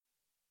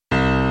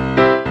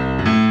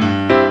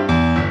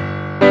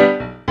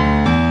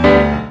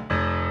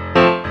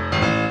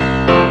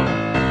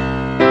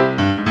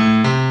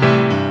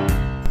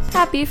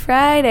Happy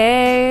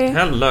Friday!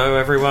 Hello,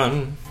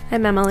 everyone.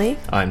 I'm Emily.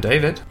 I'm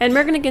David. And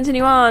we're going to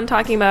continue on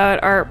talking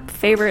about our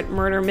favorite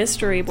murder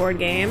mystery board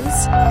games.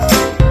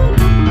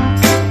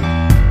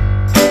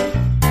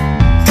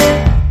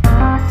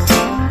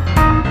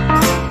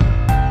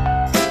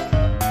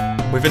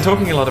 We've been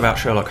talking a lot about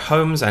Sherlock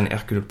Holmes and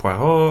Hercule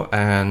Poirot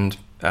and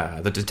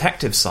the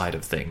detective side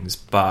of things,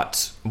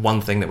 but one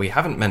thing that we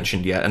haven't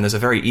mentioned yet, and there's a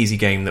very easy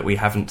game that we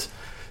haven't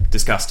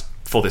discussed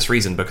for this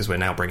reason because we're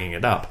now bringing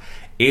it up,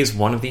 is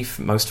one of the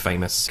most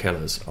famous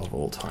killers of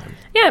all time.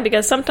 Yeah,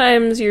 because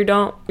sometimes you're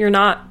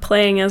not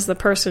playing as the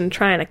person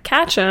trying to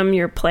catch them,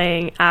 you're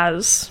playing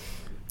as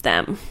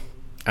them.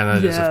 And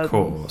that is, of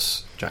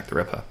course, Jack the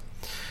Ripper.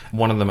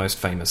 One of the most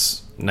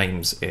famous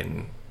names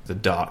in the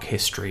dark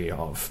history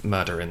of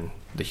murder in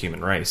the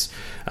human race,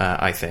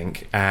 I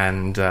think.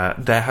 And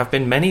there have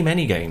been many,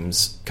 many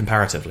games,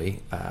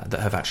 comparatively, that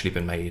have actually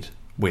been made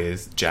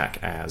with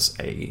Jack as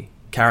a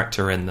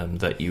character in them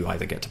that you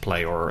either get to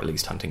play or are at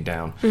least hunting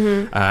down.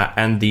 Mm-hmm.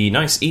 And the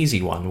nice,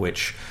 easy one,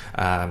 which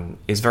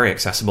is very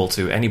accessible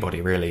to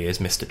anybody, really, is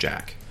Mr.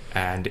 Jack.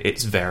 And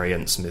its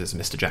variants is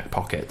Mr. Jack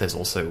Pocket. There's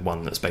also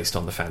one that's based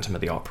on the Phantom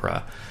of the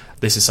Opera.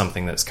 This is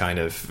something that's kind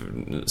of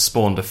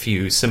spawned a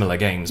few similar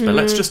games, but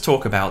let's just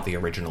talk about the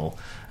original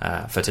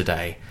for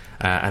today,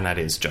 and that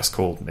is just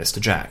called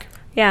Mr. Jack.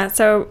 Yeah,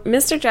 so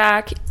Mr.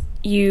 Jack,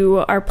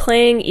 you are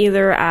playing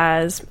either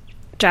as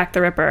Jack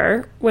the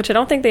Ripper, which I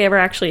don't think they ever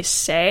actually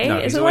say. No,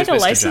 is it like a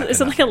license?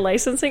 Is it like a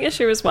licensing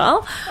issue as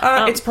well?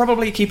 It's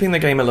probably keeping the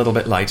game a little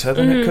bit lighter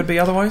than it could be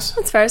otherwise.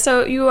 That's fair.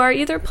 So you are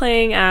either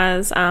playing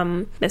as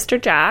Mr.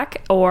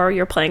 Jack or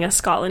you're playing as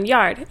Scotland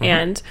Yard.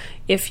 And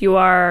if you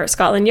are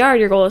Scotland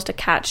Yard, your goal is to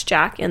catch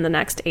Jack in the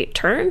next 8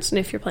 turns. And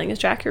if you're playing as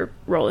Jack, your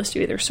role is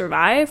to either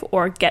survive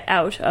or get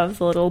out of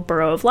the little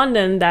borough of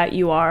London that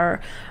you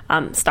are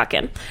stuck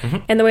in.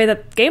 And the way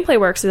that gameplay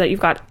works is that you've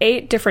got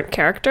 8 different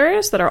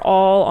characters that are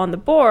all on the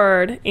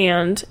board,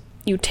 and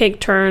you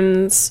take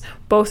turns,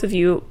 both of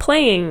you,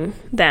 playing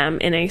them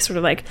in a sort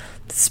of like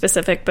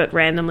specific but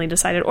randomly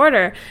decided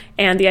order.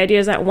 And the idea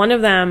is that one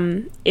of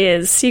them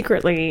is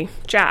secretly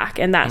Jack,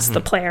 and that's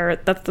the player,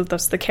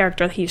 that's the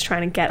character that he's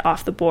trying to get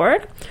off the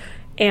board.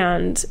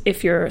 And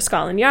if you're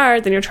Scotland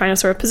Yard, then you're trying to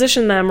sort of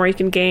position them where you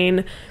can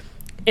gain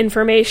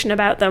information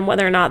about them,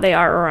 whether or not they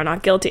are or are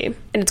not guilty.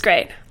 And it's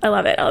great. I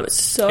love it. I love it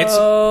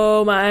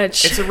so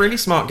much. It's a really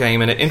smart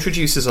game, and it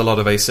introduces a lot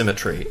of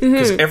asymmetry,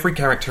 because every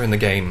character in the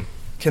game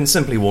can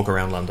simply walk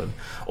around London,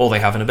 or they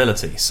have an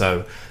ability.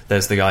 So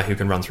there's the guy who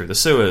can run through the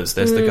sewers,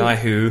 there's the guy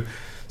who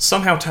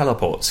somehow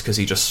teleports because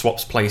he just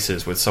swaps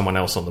places with someone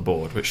else on the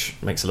board, which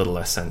makes a little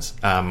less sense.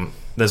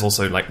 There's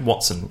also, like,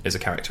 Watson is a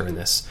character in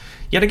this.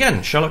 Yet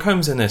again, Sherlock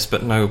Holmes in this,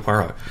 but no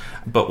Poirot.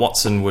 But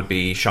Watson would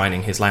be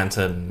shining his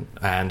lantern,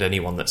 and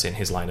anyone that's in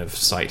his line of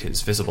sight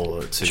is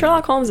visible to...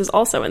 Sherlock Holmes is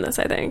also in this,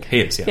 I think.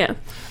 He is, yeah.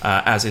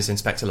 As is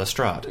Inspector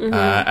Lestrade.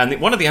 And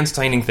one of the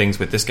entertaining things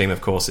with this game,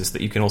 of course, is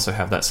that you can also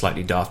have that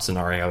slightly daft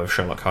scenario of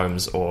Sherlock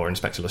Holmes or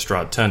Inspector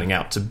Lestrade turning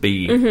out to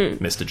be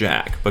Mr.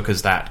 Jack,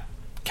 because that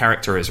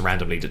character is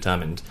randomly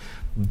determined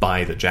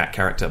by the Jack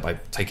character by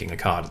taking a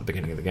card at the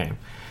beginning of the game.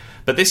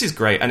 But this is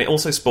great, and it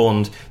also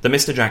spawned... The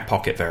Mr. Jack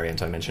Pocket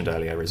variant I mentioned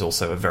earlier is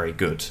also a very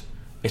good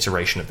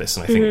iteration of this,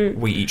 and I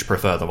think we each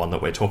prefer the one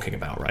that we're talking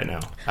about right now.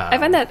 I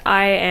find that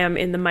I am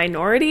in the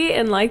minority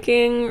in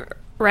liking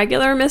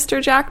regular Mr.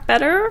 Jack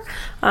better.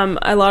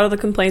 A lot of the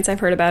complaints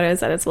I've heard about it is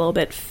that it's a little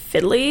bit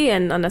fiddly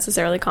and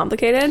unnecessarily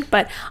complicated,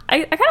 but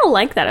I kind of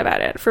like that about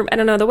it. I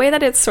don't know, the way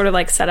that it's sort of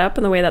like set up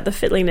and the way that the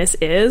fiddliness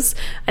is,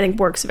 I think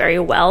works very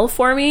well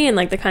for me, and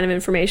like the kind of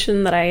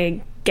information that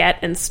I get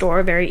and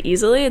store very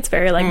easily. It's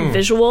very like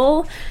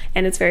visual,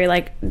 and it's very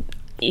like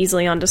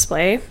easily on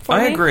display for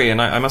me. I agree,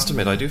 and I must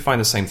admit I do find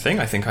the same thing.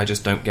 I think I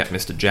just don't get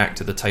Mr. Jack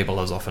to the table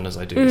as often as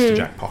I do Mr.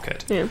 Jack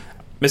Pocket. Yeah.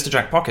 Mr.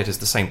 Jack Pocket is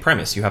the same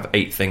premise. You have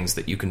 8 things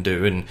that you can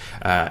do, and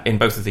in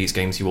both of these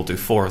games you will do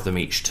 4 of them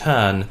each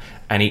turn,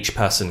 and each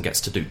person gets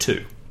to do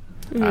 2.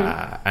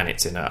 And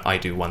it's in a I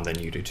do 1, then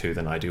you do 2,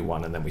 then I do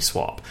 1, and then we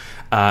swap.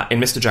 In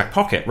Mr. Jack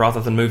Pocket, rather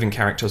than moving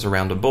characters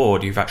around a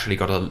board, you've actually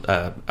got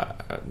a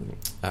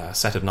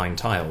set of 9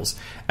 tiles,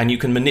 and you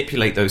can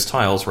manipulate those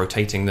tiles,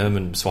 rotating them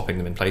and swapping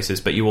them in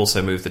places, but you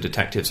also move the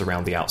detectives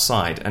around the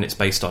outside, and it's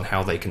based on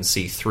how they can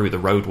see through the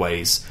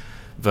roadways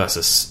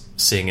versus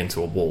seeing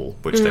into a wall,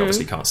 which they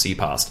obviously can't see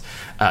past,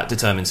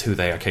 determines who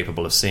they are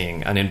capable of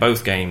seeing. And in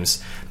both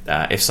games,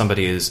 if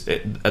somebody is,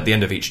 at the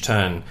end of each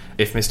turn,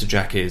 if Mr.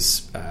 Jack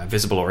is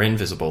visible or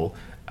invisible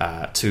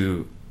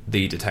to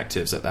the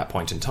detectives at that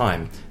point in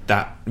time,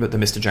 the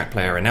Mr. Jack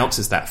player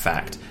announces that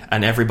fact,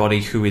 and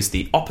everybody who is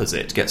the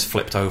opposite gets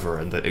flipped over,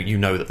 and that you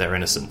know that they're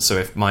innocent. So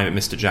if my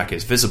Mr. Jack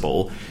is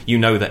visible, you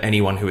know that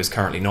anyone who is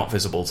currently not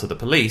visible to the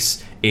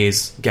police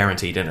is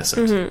guaranteed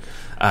innocent.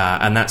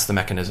 And that's the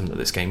mechanism that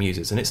this game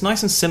uses. And it's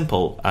nice and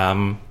simple.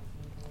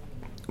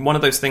 One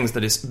of those things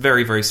that is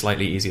very, very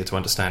slightly easier to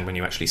understand when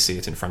you actually see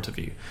it in front of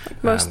you.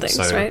 Most things,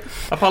 right?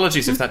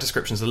 Apologies if that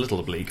description is a little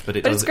oblique, but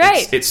it's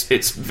great.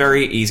 It's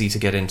very easy to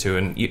get into,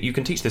 and you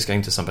can teach this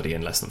game to somebody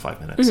in less than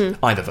 5 minutes.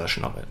 Either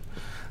version of it.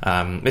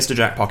 Mr.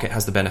 Jack Pocket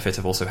has the benefit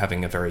of also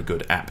having a very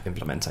good app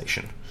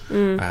implementation,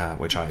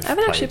 which I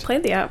haven't actually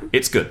played the app.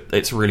 It's good.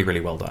 It's really,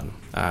 really well done.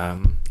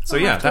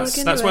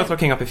 That's worth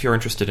looking up if you're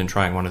interested in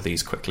trying one of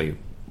these quickly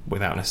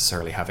without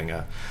necessarily having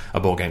a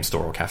board game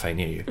store or cafe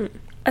near you.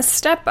 A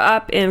step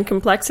up in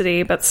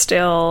complexity, but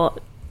still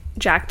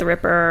Jack the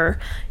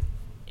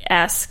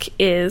Ripper-esque,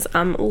 is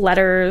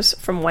Letters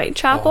from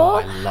Whitechapel,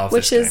 I love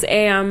which this is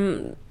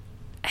a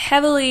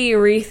heavily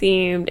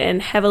rethemed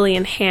and heavily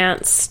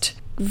enhanced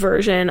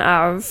version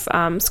of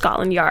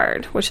Scotland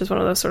Yard, which is one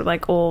of those sort of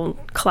like old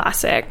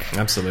classic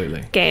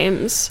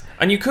games.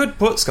 And you could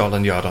put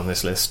Scotland Yard on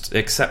this list,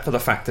 except for the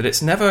fact that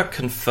it's never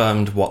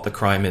confirmed what the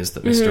crime is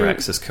that Mr.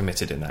 X has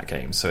committed in that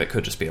game. So it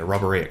could just be a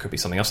robbery, it could be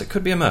something else, it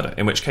could be a murder,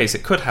 in which case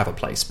it could have a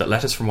place. But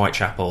Letters from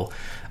Whitechapel,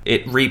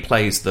 it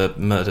replays the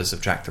murders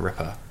of Jack the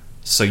Ripper.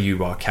 So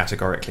you are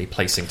categorically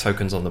placing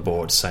tokens on the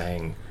board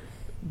saying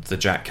the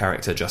Jack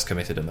character just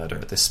committed a murder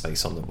at this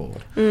space on the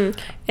board. And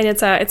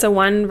it's a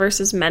one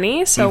versus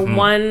many. So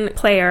one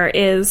player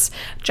is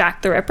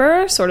Jack the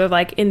Ripper, sort of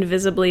like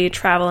invisibly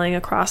traveling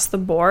across the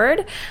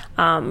board,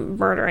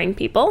 murdering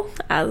people,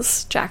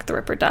 as Jack the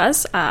Ripper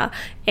does.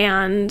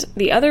 And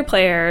the other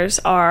players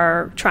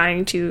are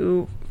trying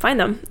to find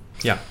them.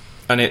 Yeah.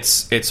 And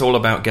it's all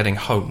about getting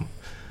home.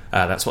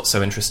 That's what's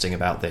so interesting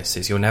about this,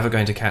 is you're never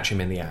going to catch him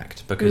in the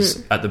act,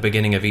 because at the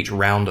beginning of each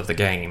round of the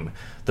game,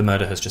 the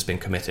murder has just been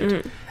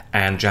committed,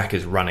 and Jack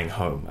is running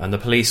home. And the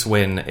police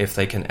win if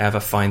they can ever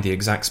find the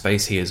exact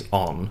space he is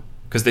on,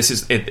 because this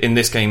is, in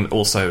this game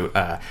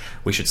also,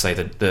 we should say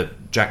that the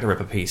Jack the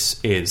Ripper piece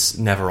is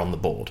never on the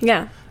board.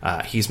 Yeah.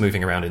 He's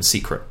moving around in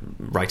secret,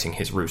 writing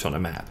his route on a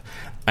map.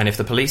 And if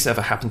the police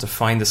ever happen to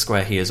find the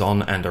square he is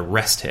on and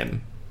arrest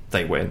him,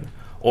 they win.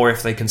 Or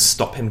if they can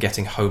stop him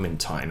getting home in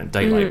time and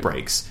daylight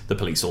breaks, the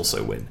police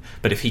also win.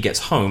 But if he gets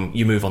home,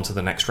 you move on to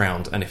the next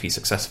round, and if he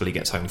successfully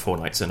gets home 4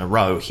 nights in a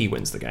row, he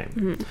wins the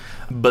game.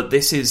 But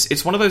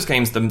it's one of those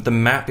games, the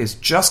map is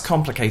just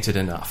complicated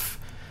enough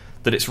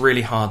that it's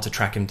really hard to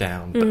track him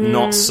down, but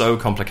not so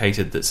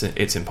complicated that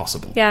it's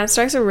impossible. Yeah, it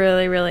strikes a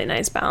really, really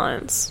nice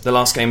balance. The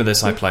last game of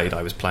this I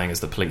was playing as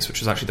the police, which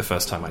was actually the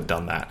first time I'd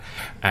done that.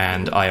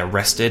 And I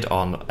arrested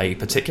on a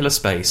particular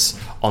space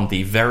on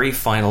the very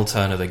final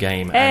turn of the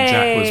game, and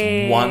Jack was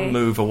one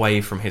move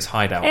away from his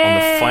hideout on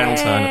the final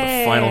turn of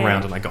the final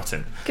round, and I got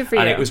him. Good for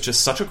you. And it was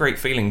just such a great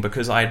feeling,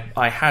 because I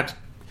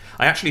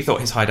actually thought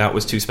his hideout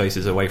was 2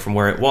 spaces away from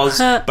where it was,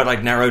 but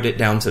I'd narrowed it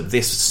down to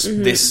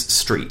this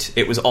street.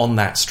 It was on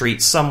that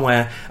street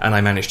somewhere, and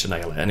I managed to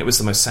nail it, and it was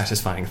the most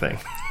satisfying thing.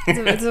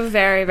 It's a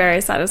very,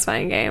 very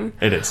satisfying game.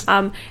 It is.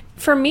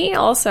 For me,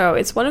 also,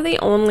 it's one of the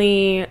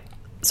only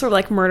sort of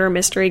like murder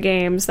mystery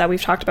games that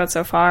we've talked about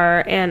so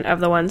far, and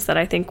of the ones that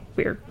I think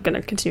we're going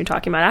to continue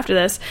talking about after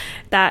this,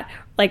 that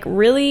like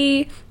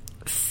really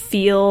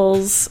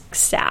feels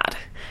sad.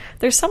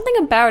 There's something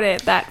about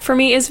it that for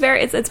me is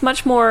it's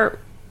much more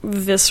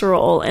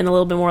visceral and a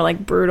little bit more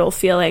like brutal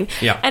feeling.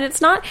 Yeah. And it's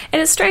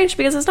strange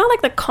because it's not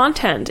like the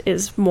content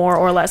is more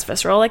or less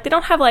visceral. Like they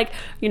don't have like,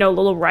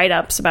 little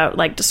write-ups about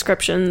like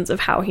descriptions of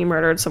how he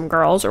murdered some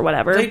girls or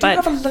whatever. They do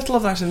have a little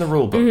of that in the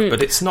rulebook,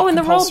 but it's not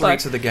compulsory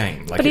to the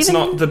game. Like it's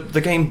not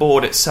the game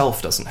board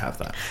itself doesn't have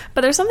that.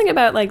 But there's something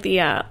about like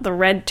the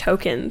red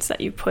tokens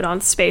that you put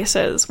on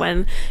spaces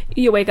when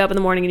you wake up in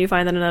the morning and you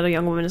find that another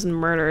young woman is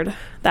murdered.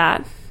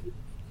 That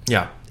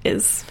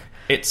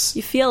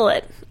you feel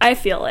it. I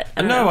feel it.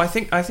 I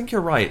think you're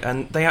right.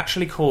 And they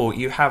actually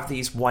you have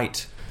these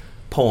white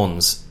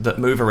pawns that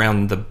move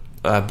around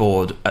the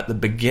board at the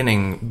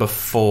beginning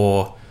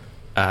before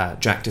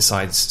Jack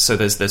decides. So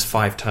there's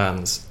 5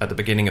 turns at the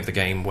beginning of the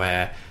game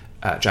where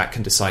Jack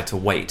can decide to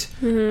wait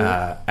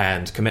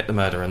and commit the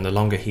murder. And the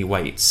longer he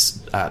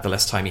waits, the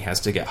less time he has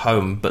to get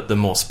home. But the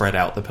more spread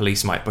out the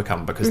police might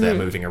become, because they're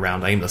moving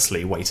around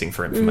aimlessly waiting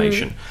for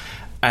information.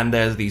 And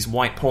there's these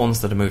white pawns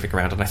that are moving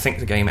around, and I think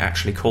the game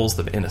actually calls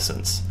them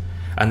innocents.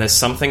 And there's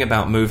something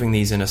about moving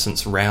these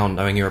innocents around,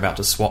 knowing you're about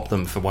to swap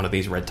them for one of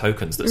these red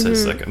tokens that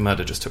says like, a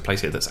murder just took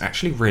place here, that's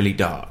actually really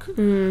dark.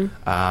 And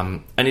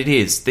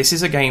this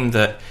is a game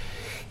that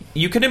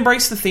you can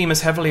embrace the theme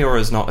as heavily or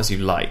as not as you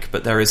like,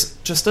 but there is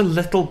just a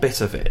little bit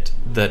of it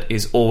that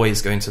is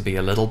always going to be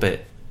a little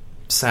bit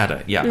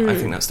sadder. Yeah, I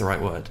think that's the right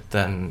word,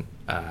 than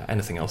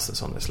anything else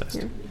that's on this list.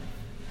 Yeah.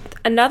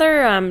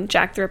 Another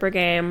Jack the Ripper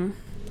game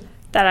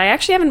that I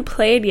actually haven't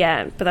played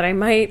yet, but that I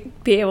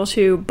might be able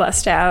to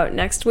bust out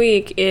next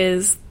week,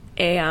 is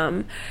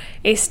a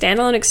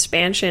standalone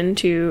expansion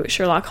to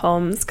Sherlock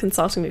Holmes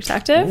Consulting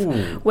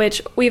Detective,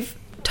 which we've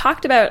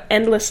talked about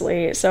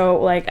endlessly, so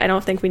like I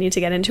don't think we need to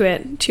get into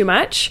it too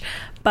much,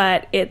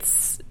 but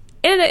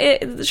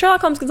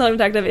Sherlock Holmes Consulting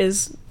Detective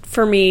is,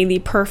 for me, the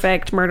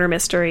perfect murder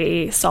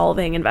mystery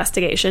solving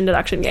investigation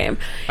deduction game.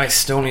 I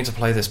still need to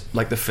play this,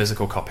 like the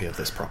physical copy of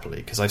this properly,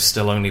 because I've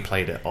still only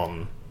played it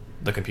on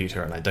the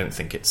computer, and I don't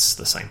think it's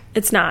the same.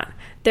 It's not.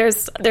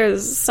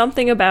 There's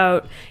something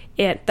about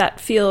that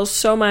feels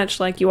so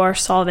much like you are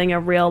solving a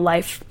real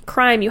life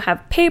crime. You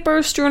have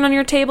papers strewn on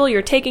your table,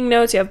 you're taking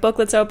notes, you have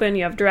booklets open,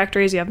 you have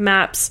directories, you have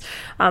maps.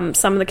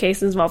 Some of the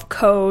cases involve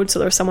code, so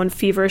there's someone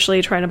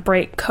feverishly trying to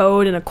break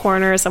code in a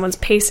corner, someone's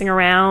pacing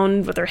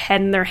around with their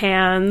head in their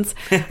hands.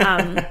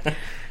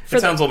 It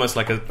sounds almost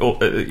like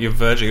you're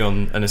verging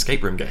on an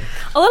escape room game.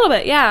 A little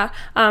bit, yeah.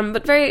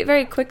 But very,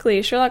 very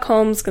quickly, Sherlock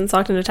Holmes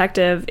Consultant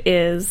Detective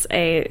is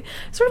a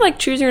sort of like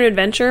choose your own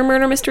adventure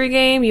murder mystery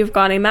game. You've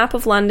got a map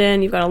of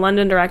London, you've got a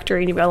London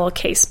directory, and you've got a little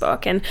case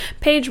book. And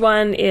page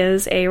 1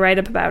 is a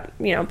write-up about,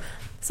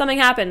 something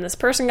happened, this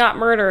person got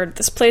murdered,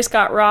 this place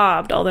got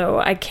robbed, although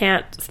I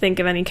can't think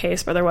of any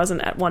case where there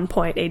wasn't at one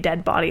point a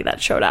dead body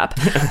that showed up.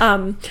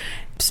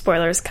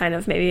 Spoilers, kind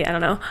of, maybe, I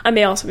don't know. I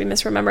may also be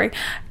misremembering.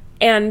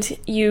 And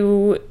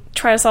you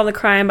try to solve the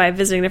crime by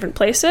visiting different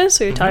places.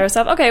 So you tell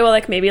yourself, okay, well,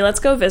 maybe let's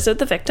go visit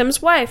the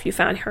victim's wife. You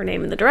found her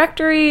name in the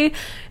directory,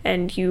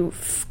 and you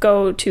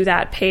go to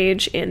that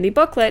page in the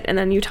booklet, and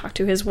then you talk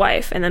to his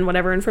wife. And then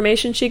whatever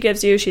information she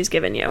gives you, she's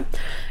given you.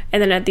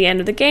 And then at the end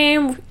of the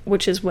game,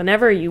 which is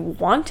whenever you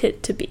want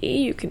it to be,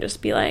 you can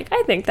just be like,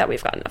 I think that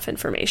we've got enough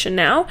information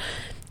now.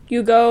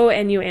 You go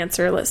and you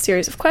answer a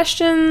series of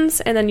questions,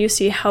 and then you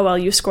see how well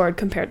you scored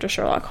compared to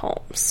Sherlock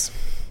Holmes.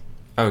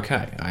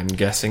 Okay, I'm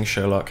guessing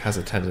Sherlock has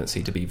a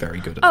tendency to be very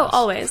good at this. Oh,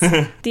 always.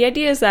 The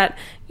idea is that,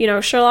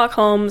 Sherlock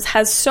Holmes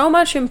has so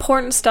much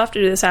important stuff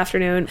to do this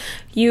afternoon.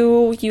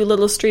 You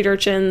little street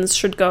urchins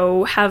should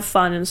go have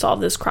fun and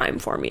solve this crime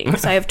for me,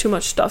 because I have too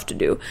much stuff to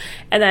do.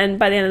 And then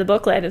by the end of the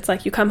booklet, it's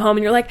like you come home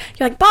and you're like,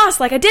 boss,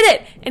 I did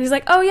it! And he's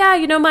like, oh yeah,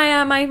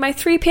 my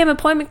 3 p.m.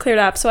 appointment cleared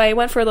up, so I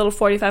went for a little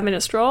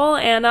 45-minute stroll,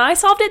 and I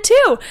solved it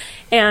too!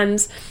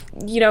 And,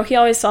 he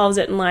always solves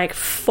it in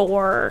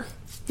 4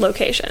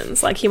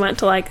 locations. He went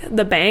to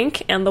the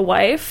bank and the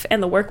wife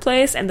and the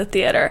workplace and the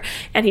theater,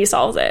 and he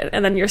solves it.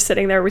 And then you're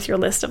sitting there with your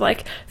list of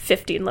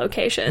 15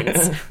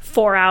 locations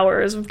 4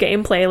 hours of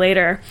gameplay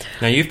later.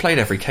 Now, you've played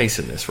every case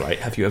in this, right?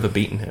 Have you ever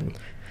beaten him?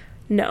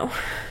 No.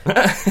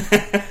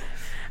 Have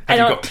you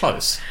got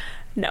close?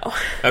 No.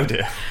 Oh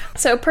dear.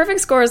 So perfect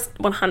score is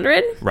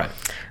 100. Right.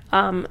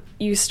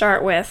 You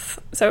start with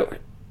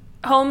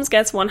Holmes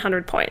gets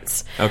 100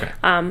 points. Okay.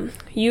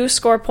 You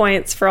score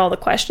points for all the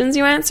questions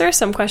you answer.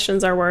 Some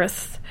questions are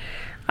worth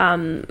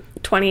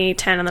 20,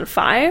 10, and then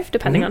 5,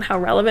 depending on how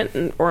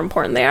relevant or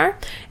important they are.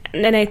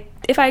 And then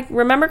if I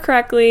remember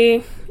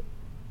correctly,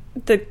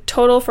 the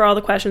total for all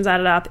the questions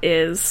added up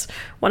is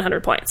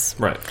 100 points.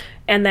 Right.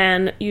 And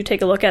then you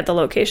take a look at the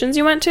locations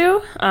you went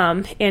to,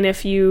 and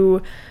if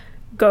you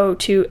go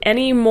to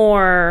any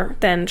more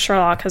than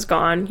Sherlock has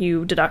gone,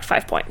 you deduct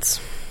 5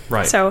 points.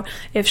 Right. So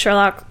if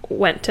Sherlock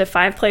went to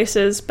 5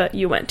 places, but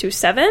you went to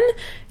 7,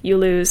 you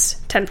lose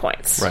 10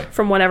 points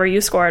from whatever you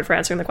scored for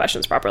answering the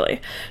questions properly.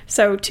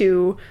 So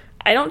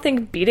I don't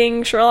think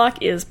beating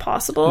Sherlock is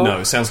possible. No,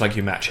 it sounds like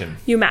you match him.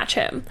 You match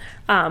him.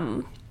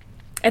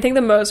 I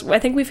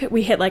think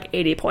we hit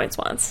 80 points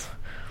once.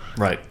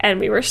 Right. And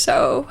we were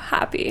so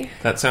happy.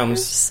 That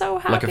sounds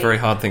like a very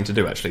hard thing to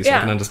do, actually, so I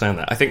can understand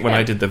that. I think when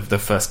I did the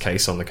first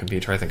case on the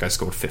computer, I think I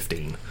scored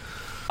 15.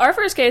 Our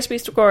first case, we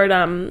scored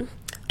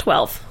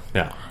 12.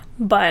 Yeah.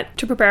 But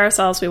to prepare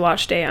ourselves, we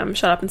watched a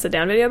Shut Up and Sit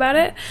Down video about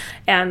it,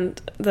 and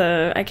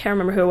I can't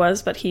remember who it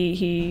was, but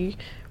he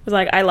was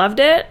like, I loved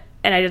it,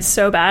 and I did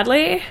so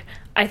badly.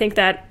 I think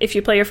that if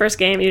you play your first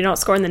game and you don't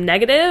score in the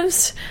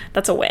negatives,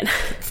 that's a win.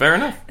 Fair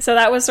enough. So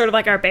that was sort of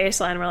our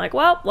baseline. We're like,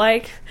 well,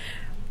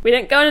 we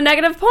didn't go into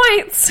negative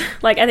points.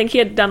 I think he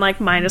had done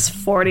minus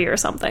 40 or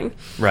something.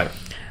 Right.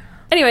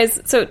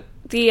 Anyways, so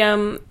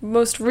the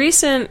most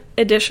recent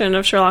edition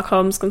of Sherlock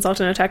Holmes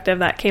Consultant Detective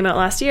that came out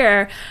last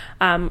year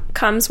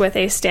comes with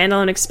a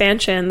standalone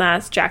expansion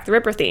that's Jack the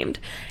Ripper themed.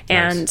 Nice.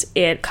 And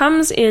it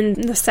comes in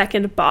the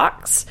second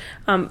box,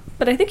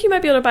 but I think you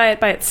might be able to buy it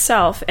by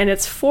itself. And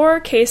it's 4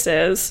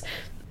 cases.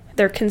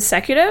 They're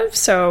consecutive,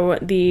 so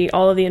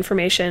all of the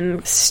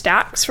information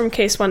stacks from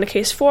case 1 to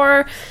case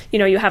 4.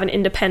 You have an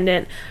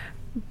independent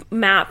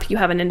map, you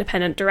have an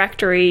independent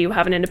directory, you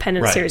have an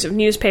independent series of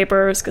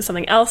newspapers, because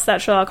something else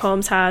that Sherlock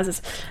Holmes has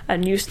is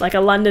a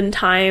London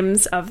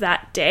Times of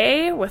that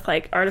day with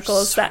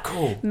articles that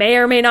may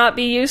or may not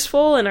be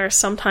useful and are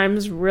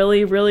sometimes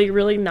really, really,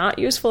 really not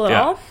useful at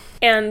all.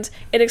 And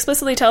it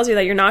explicitly tells you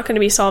that you're not going to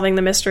be solving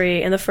the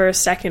mystery in the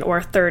first, second,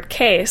 or third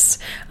case,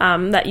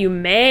 that you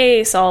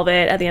may solve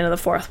it at the end of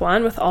the 4th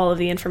one with all of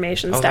the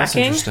information stacking. That's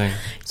interesting.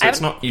 So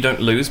it's not, you don't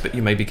lose, but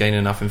you maybe gain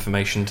enough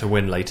information to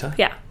win later?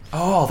 Yeah.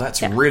 Oh,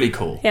 that's really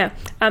cool. Yeah.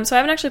 So I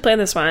haven't actually played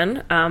this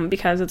one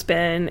because it's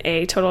been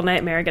a total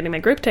nightmare getting my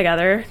group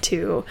together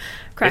to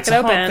crack it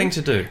open. It's a hard thing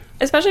to do.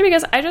 Especially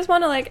because I just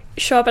want to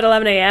show up at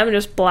 11 a.m. and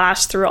just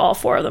blast through all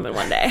 4 of them in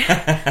one day.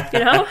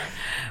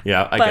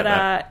 Yeah, I get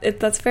that. But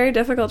that's very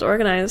difficult to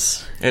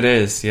organize. It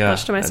is, yeah.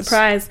 Much to my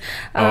surprise.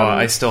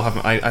 I still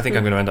haven't... I think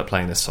I'm going to end up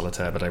playing this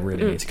solitaire, but I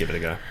really need to give it a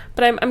go.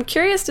 But I'm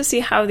curious to see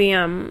how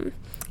the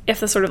if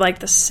the sort of like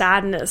the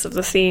sadness of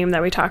the theme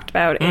that we talked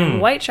about in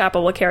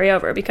Whitechapel will carry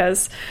over,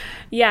 because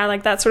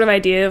like that sort of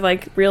idea of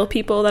like real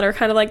people that are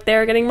kind of like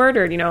they're getting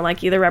murdered,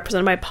 like either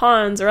represented by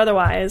pawns or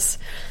otherwise.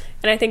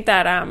 And I think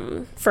that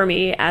for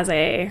me as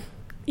a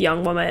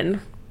young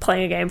woman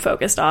playing a game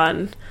focused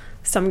on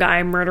some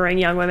guy murdering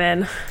young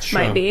women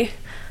might be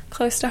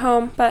close to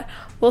home, but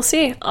we'll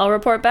see. I'll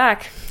report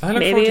back. I look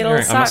Maybe forward to it'll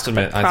hearing. suck, I must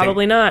admit, but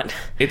probably not.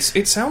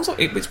 It sounds like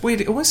it's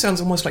weird. It almost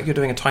sounds almost like you're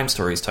doing a Time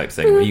Stories type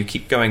thing where you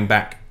keep going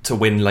back to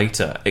win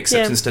later,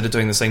 except instead of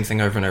doing the same thing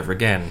over and over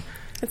again,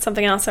 it's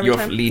something else every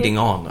time. You're leading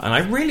on, and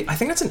I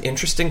think that's an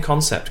interesting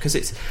concept,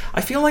 because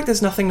I feel like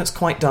there's nothing that's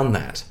quite done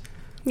that.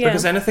 Yeah.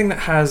 Because anything that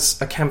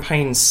has a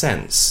campaign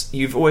sense,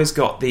 you've always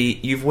got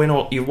you've won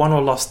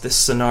or lost this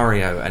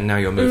scenario, and now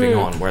you're moving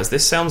on. Whereas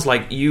this sounds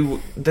like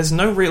there's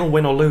no real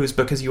win or lose,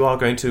 because you are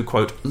going to,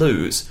 quote,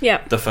 lose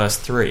the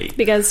first 3.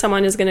 Because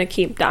someone is going to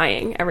keep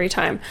dying every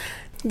time.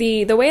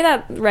 The way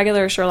that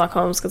regular Sherlock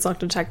Holmes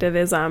Consultant Detective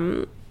is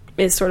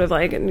sort of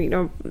like,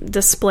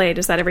 displayed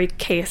is that every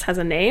case has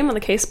a name on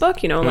the case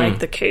book, like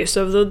the case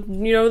of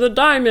the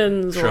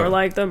diamonds, or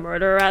like the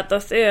murder at the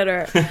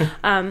theater.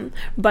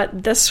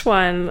 But this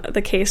one,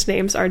 the case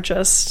names are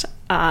just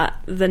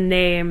the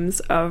names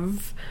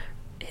of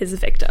his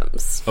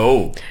victims.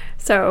 Oh.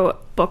 So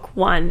book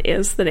 1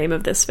 is the name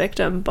of this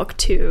victim. Book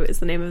 2 is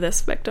the name of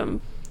this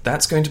victim.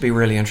 That's going to be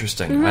really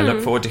interesting. I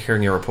look forward to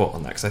hearing your report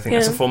on that, because I think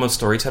that's a form of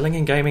storytelling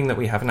in gaming that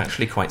we haven't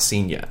actually quite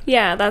seen yet.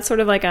 Yeah, that's sort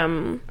of like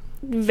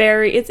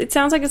it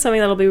sounds like it's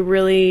something that'll be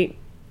really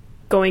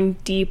going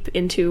deep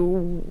into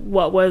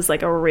what was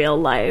like a real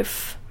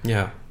life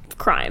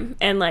crime,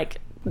 and like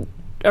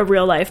a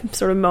real life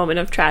sort of moment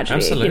of tragedy.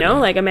 Absolutely.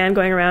 Like a man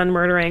going around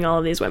murdering all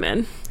of these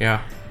women.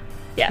 Yeah.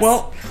 Yes.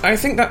 Well, I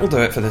think that will do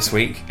it for this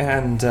week,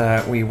 and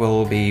we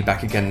will be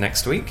back again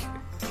next week.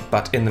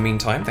 But in the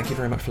meantime, thank you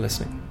very much for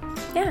listening.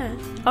 Yeah,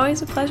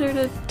 always a pleasure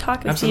to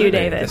talk to you,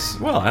 David.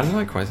 Well, and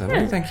likewise,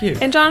 Emily. Thank you.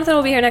 And Jonathan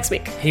will be here next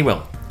week. He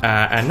will.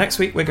 And next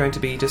week we're going to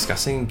be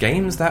discussing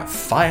games that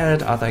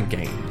fired other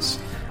games,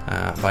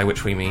 by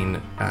which we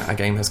mean a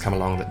game has come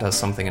along that does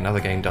something another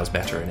game does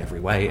better in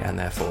every way, and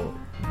therefore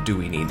do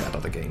we need that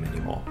other game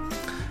anymore?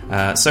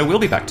 So we'll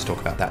be back to talk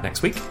about that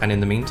next week, and in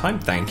the meantime,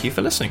 thank you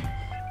for listening.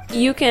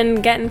 You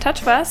can get in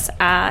touch with us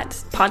at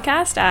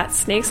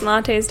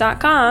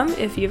podcast@snakesandlattes.com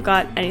if you've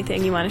got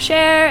anything you want to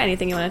share,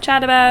 anything you want to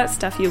chat about,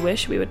 stuff you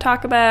wish we would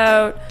talk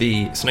about.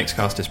 The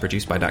SnakesCast is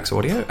produced by Dax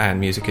Audio, and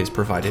music is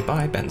provided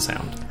by Ben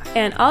Sound.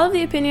 And all of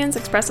the opinions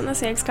expressed on the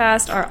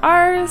SnakesCast are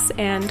ours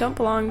and don't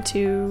belong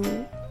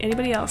to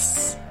anybody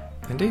else.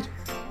 Indeed.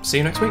 See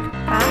you next week.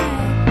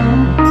 Bye.